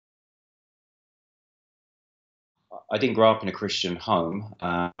I didn't grow up in a Christian home.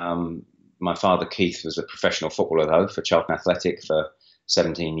 My father, Keith, was a professional footballer, though, for Charlton Athletic for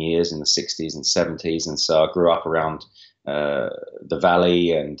 17 years in the 60s and 70s. And so I grew up around the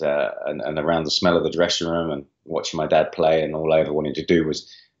valley and around the smell of the dressing room and watching my dad play. And all I ever wanted to do was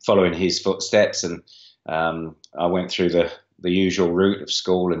follow in his footsteps. And I went through the usual route of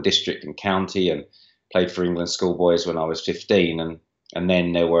school and district and county and played for England schoolboys when I was 15. And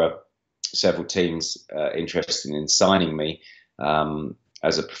then there were several teams interested in signing me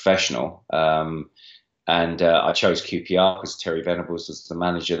as a professional. And I chose QPR because Terry Venables was the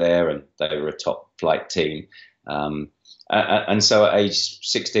manager there, and they were a top flight team. And so at age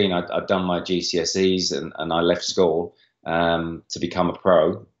 16, I'd done my GCSEs and I left school to become a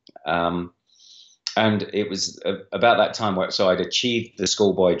pro. And it was about that time so I'd achieved the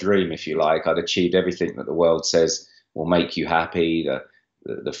schoolboy dream, if you like. I'd achieved everything that the world says will make you happy,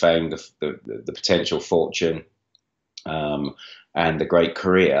 the fame, the potential fortune, and the great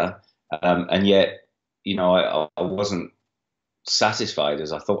career. And yet, I wasn't satisfied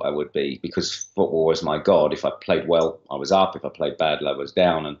as I thought I would be, because football was my God. If I played well, I was up. If I played badly, I was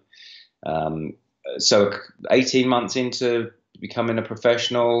down. And so 18 months into becoming a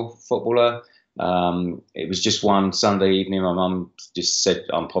professional footballer, it was just one Sunday evening. My mum just said,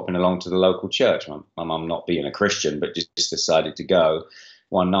 I'm popping along to the local church. My mum, not being a Christian, but just decided to go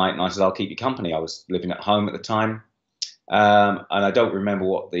one night. And I said, I'll keep you company. I was living at home at the time. And I don't remember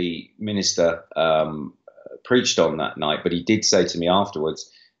what the minister preached on that night, but he did say to me afterwards,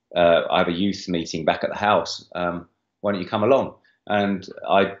 I have a youth meeting back at the house. Why don't you come along? And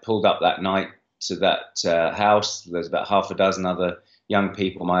I pulled up that night to that house. There's about half a dozen other young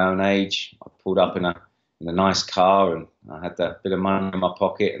people my own age. I pulled up in a nice car, and I had that bit of money in my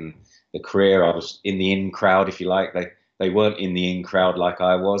pocket and the career. I was in the in crowd, if you like. They weren't in the in crowd like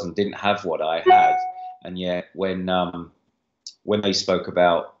I was and didn't have what I had. And yet when they spoke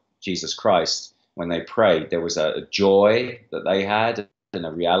about Jesus Christ, when they prayed, there was a joy that they had and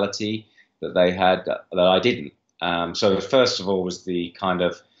a reality that they had that I didn't. So first of all was the kind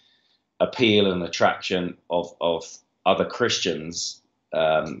of appeal and attraction of other Christians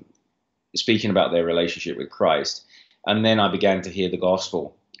speaking about their relationship with Christ. And then I began to hear the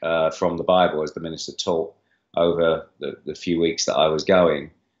gospel from the Bible as the minister taught over the few weeks that I was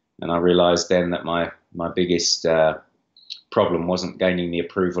going. And I realized then that my biggest problem wasn't gaining the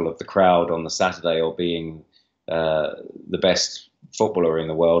approval of the crowd on the Saturday or being the best footballer in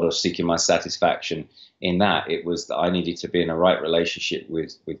the world or seeking my satisfaction in that. It was that I needed to be in a right relationship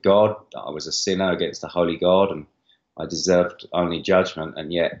with God. I was a sinner against a holy God, and I deserved only judgment.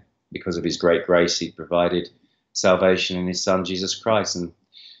 And yet, because of his great grace, he provided salvation in his son, Jesus Christ. And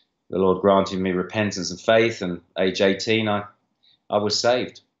the Lord granted me repentance and faith. And age 18, I was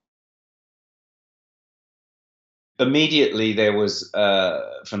saved. Immediately there was,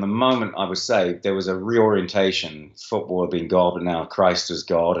 from the moment I was saved, there was a reorientation. Football had been God, but now Christ was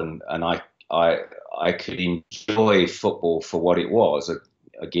God, and I could enjoy football for what it was,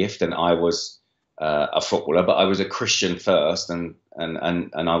 a gift. And I was a footballer, but I was a Christian first, and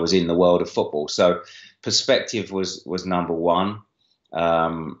I was in the world of football. So perspective was number one.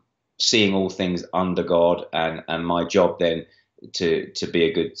 Seeing all things under God, and my job then to be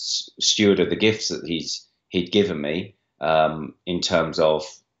a good steward of the gifts that he'd given me, in terms of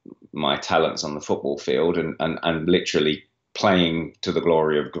my talents on the football field and literally playing to the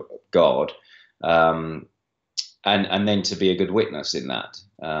glory of God, and then to be a good witness in that.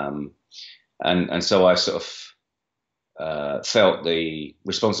 And so I sort of felt the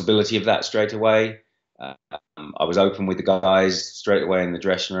responsibility of that straight away. I was open with the guys straight away in the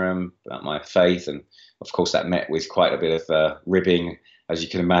dressing room about my faith, and of course that met with quite a bit of ribbing, as you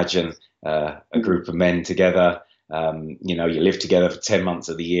can imagine. A group of men together, you live together for 10 months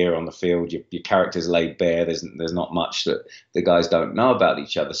of the year on the field. Your character's laid bare. There's not much that the guys don't know about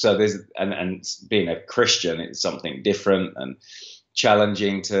each other. So and being a Christian, it's something different and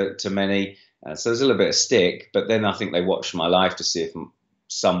challenging to many. So there's a little bit of stick, but then I think they watched my life to see if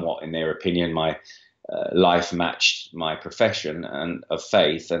somewhat, in their opinion, my life matched my profession and of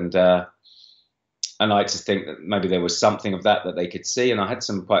faith. And I like to think that maybe there was something of that they could see. And I had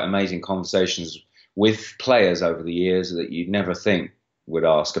some quite amazing conversations with players over the years that you'd never think would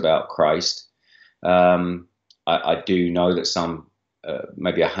ask about Christ. I do know that some,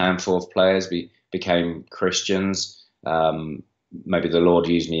 maybe a handful of players became Christians. Maybe the Lord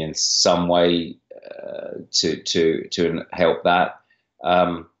used me in some way to help that.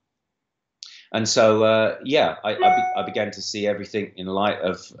 And so, I began to see everything in light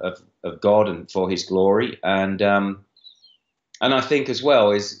of God and for His glory. And I think as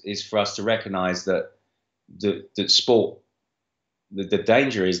well is for us to recognise that that sport, the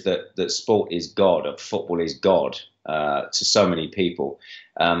danger is that sport is God, and football is God to so many people,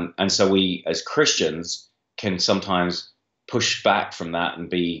 and so we as Christians can sometimes push back from that and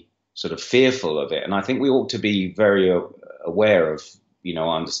be sort of fearful of it. And I think we ought to be very aware of,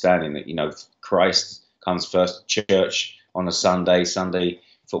 understanding that, Christ comes first, church on a Sunday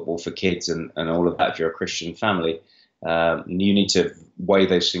football for kids and all of that. If you're a Christian family, you need to weigh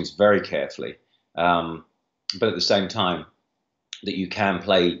those things very carefully. But at the same time, that you can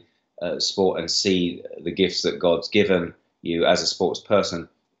play sport and see the gifts that God's given you as a sports person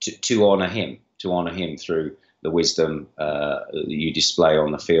to honour Him, through the wisdom that you display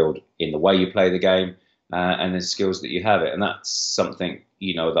on the field in the way you play the game and the skills that you have it. And that's something,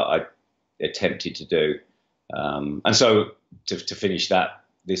 that I attempted to do. And so to finish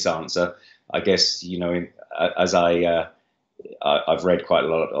this answer, I guess, as I've read quite a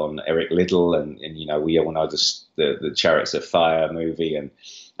lot on Eric Liddell, and we all know the Chariots of Fire movie, and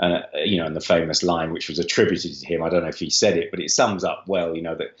and the famous line which was attributed to him. I don't know if he said it, but it sums up well,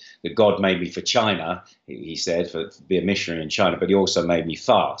 that God made me for China, he said, to be a missionary in China, but He also made me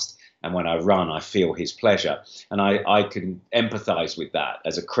fast. And when I run, I feel His pleasure. And I can empathize with that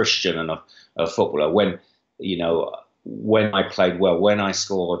as a Christian and a footballer. When I played well, when I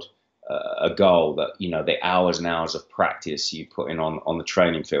scored a goal, that the hours and hours of practice you put in on the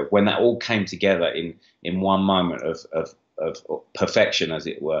training field, when that all came together in one moment of perfection, as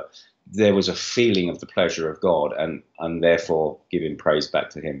it were, there was a feeling of the pleasure of God, and therefore giving praise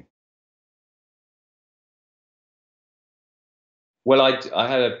back to Him. Well, I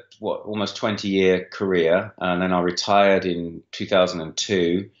had a almost 20-year career, and then I retired in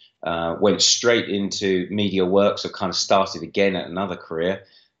 2002. Went straight into media work, so kind of started again at another career.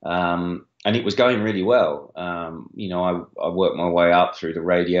 And it was going really well. I worked my way up through the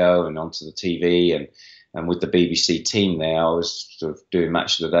radio and onto the TV, and with the BBC team there, I was sort of doing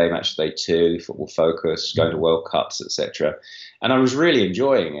Match of the Day, Match of the Day 2, Football Focus, going to World Cups, etc. And I was really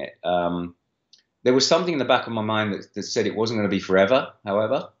enjoying it. There was something in the back of my mind that said it wasn't going to be forever,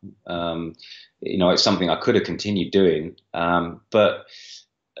 however. It's something I could have continued doing. But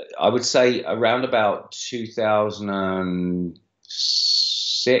I would say around about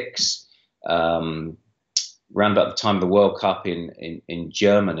 2006, around about the time of the World Cup in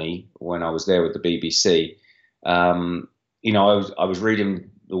Germany, when I was there with the BBC, I was reading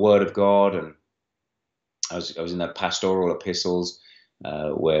the Word of God, and I was in the pastoral epistles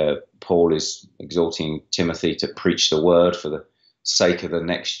where Paul is exhorting Timothy to preach the Word for the sake of the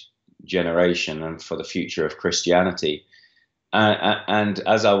next generation and for the future of Christianity. And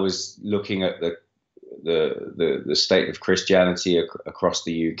as I was looking at the state of Christianity across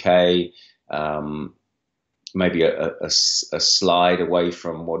the UK, maybe a slide away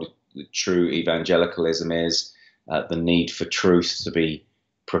from what the true evangelicalism is, the need for truth to be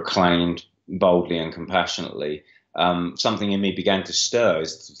proclaimed boldly and compassionately, something in me began to stir.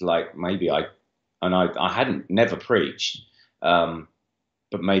 It's like maybe I hadn't never preached,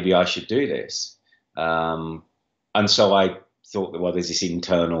 but maybe I should do this. And so I thought that, well, there's this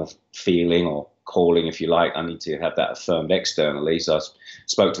internal feeling or calling, if you like. I need to have that affirmed externally. So I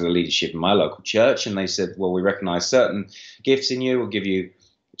spoke to the leadership in my local church, and they said, well, we recognize certain gifts in you. We'll give you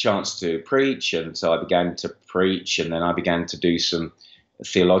a chance to preach. And so I began to preach, and then I began to do some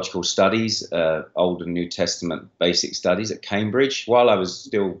theological studies, Old and New Testament basic studies at Cambridge, while I was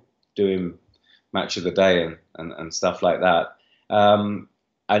still doing Match of the Day and stuff like that. And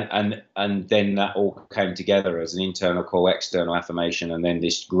then that all came together as an internal call, external affirmation, and then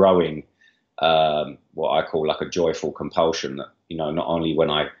this growing, what I call like a joyful compulsion that, not only when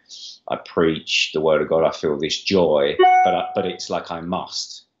I preach the Word of God, I feel this joy, but it's like I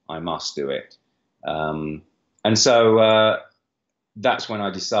must do it. And so that's when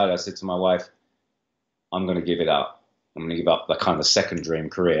I decided. I said to my wife, I'm going to give it up. I'm going to give up the kind of second dream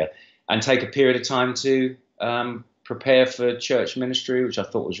career and take a period of time to prepare for church ministry, which I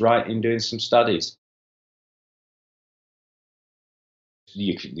thought was right, in doing some studies.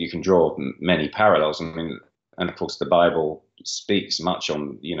 You can draw many parallels. I mean, and of course the Bible speaks much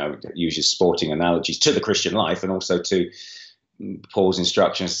on, uses sporting analogies to the Christian life, and also to Paul's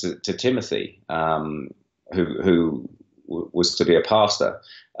instructions to Timothy, who was to be a pastor,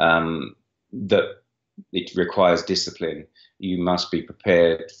 that it requires discipline. You must be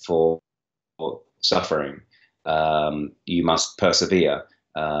prepared for suffering. You must persevere.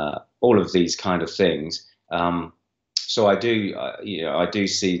 All of these kind of things. So I do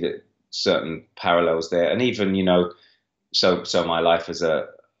see that certain parallels there, and even so my life as a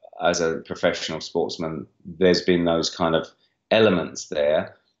professional sportsman, there's been those kind of elements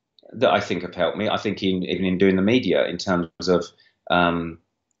there. that I think have helped me. I think even in doing the media, um,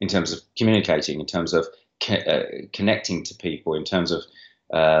 in terms of communicating, in terms of connecting to people, in terms of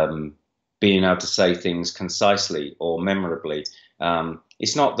being able to say things concisely or memorably.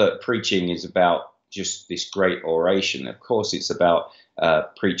 It's not that preaching is about just this great oration. Of course, it's about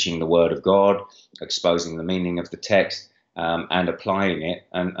preaching the word of God, exposing the meaning of the text, and applying it,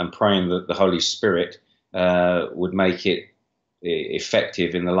 and praying that the Holy Spirit would make it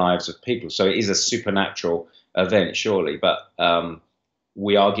effective in the lives of people. So it is a supernatural event, surely, but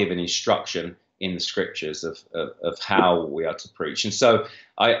we are given instruction in the scriptures of how we are to preach. And so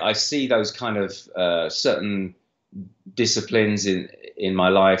I see those kind of certain disciplines in my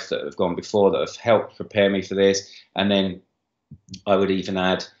life that have gone before that have helped prepare me for this. And then I would even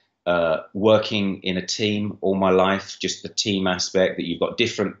add working in a team all my life, just the team aspect, that you've got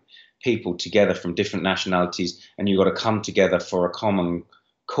different people together from different nationalities, and you've got to come together for a common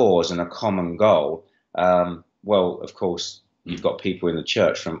cause and a common goal. Well, of course, you've got people in the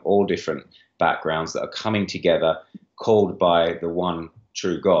church from all different backgrounds that are coming together, called by the one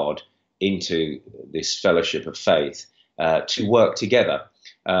true God into this fellowship of faith to work together.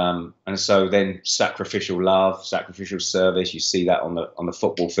 And so then sacrificial love, sacrificial service, you see that on the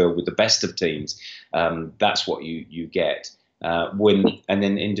football field with the best of teams. That's what you get. And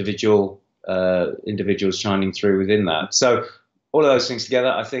then individuals shining through within that. So all of those things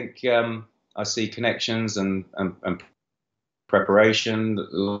together, I think I see connections and preparation that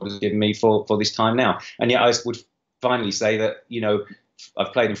the Lord has given me for this time now. And yet I would finally say that,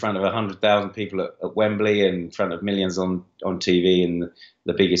 I've played in front of 100,000 people at Wembley and in front of millions on TV in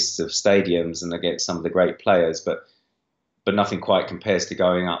the biggest of stadiums and against some of the great players, but nothing quite compares to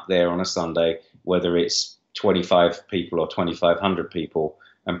going up there on a Sunday, whether it's 25 people or 2,500 people,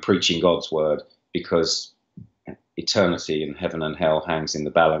 and preaching God's word, because eternity in heaven and hell hangs in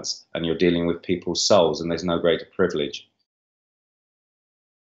the balance, and you're dealing with people's souls, and there's no greater privilege.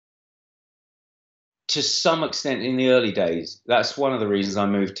 To some extent, in the early days, that's one of the reasons I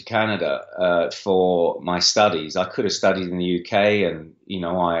moved to Canada for my studies. I could have studied in the UK, and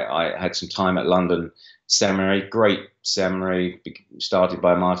I had some time at London Seminary, great seminary, started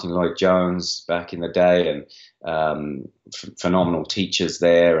by Martin Lloyd-Jones back in the day, and phenomenal teachers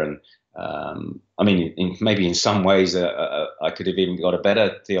there. And I mean, maybe in some ways, I could have even got a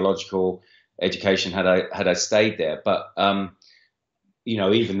better theological education had I stayed there. But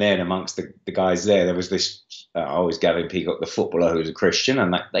even then, amongst the guys there was this, always Gavin Peacock, the footballer, who was a Christian,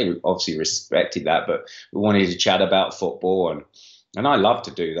 and they obviously respected that, but we wanted to chat about football, and I love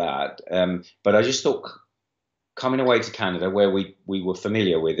to do that. But I just thought, coming away to Canada, where we were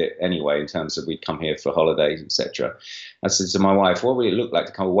familiar with it anyway, in terms of we'd come here for holidays, etc. I said to my wife, what would it look like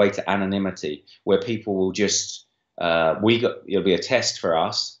to come away to anonymity, where people will just, it'll be a test for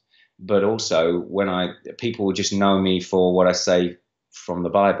us, but also people will just know me for what I say from the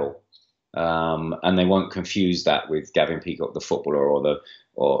Bible, and they won't confuse that with Gavin Peacock, the footballer, or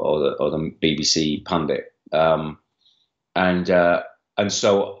the BBC pundit, and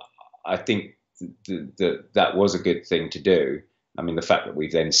so I think that was a good thing to do. I mean, the fact that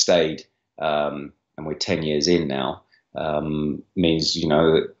we've then stayed, and we're 10 years in now, means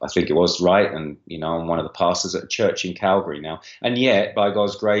that I think it was right, and I'm one of the pastors at a church in Calgary now, and yet by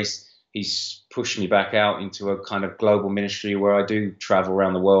God's grace, He's pushed me back out into a kind of global ministry where I do travel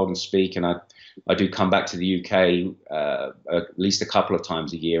around the world and speak, and I do come back to the UK at least a couple of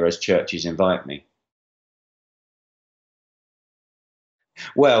times a year as churches invite me.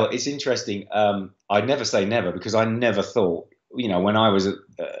 Well, it's interesting. I'd never say never, because I never thought, when I was at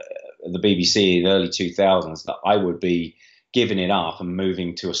the BBC in the early 2000s, that I would be giving it up and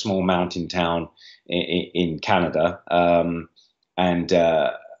moving to a small mountain town in Canada.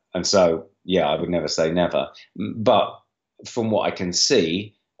 And so, yeah, I would never say never. But from what I can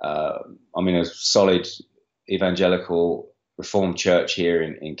see, I'm in a solid evangelical Reformed church here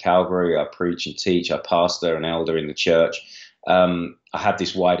in Calgary. I preach and teach. I pastor an elder in the church. I have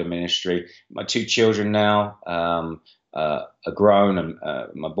this wider ministry. My two children now are grown, and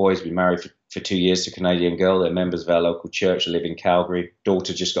my boy's been married for 2 years to a Canadian girl. They're members of our local church. I live in Calgary.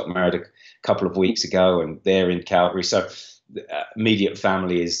 Daughter just got married a couple of weeks ago, and they're in Calgary. So the immediate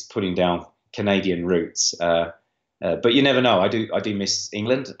family is putting down Canadian roots. But you never know. I do miss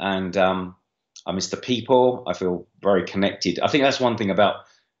England, and I miss the people. I feel very connected. I think that's one thing about,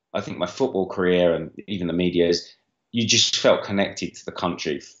 I think, my football career and even the media is, you just felt connected to the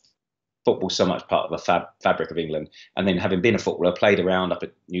country. Football's so much part of the fabric of England. And then, having been a footballer, played around up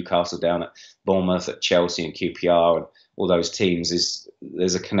at Newcastle, down at Bournemouth, at Chelsea and QPR and all those teams,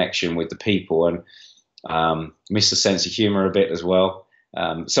 there's a connection with the people, and miss the sense of humour a bit as well.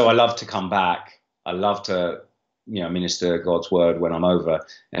 So I love to come back. I love to, minister God's word when I'm over,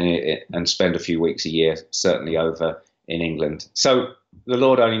 and spend a few weeks a year, certainly over in England. So the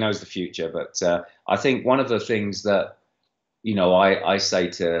Lord only knows the future, but I think one of the things that I say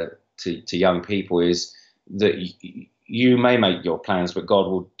to young people is that you may make your plans, but God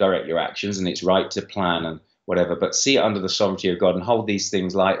will direct your actions, and it's right to plan and whatever. But see it under the sovereignty of God and hold these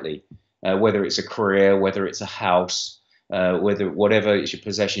things lightly, whether it's a career, whether it's a house, whatever it's your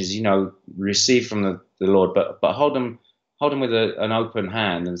possessions, receive from the Lord, but hold them with an open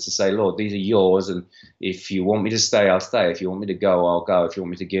hand, and to say, Lord, these are yours, and if you want me to stay, I'll stay. If you want me to go, I'll go. If you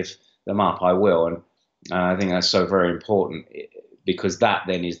want me to give them up, I will. And I think that's so very important, because that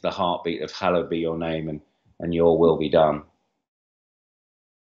then is the heartbeat of hallowed be your name, and your will be done.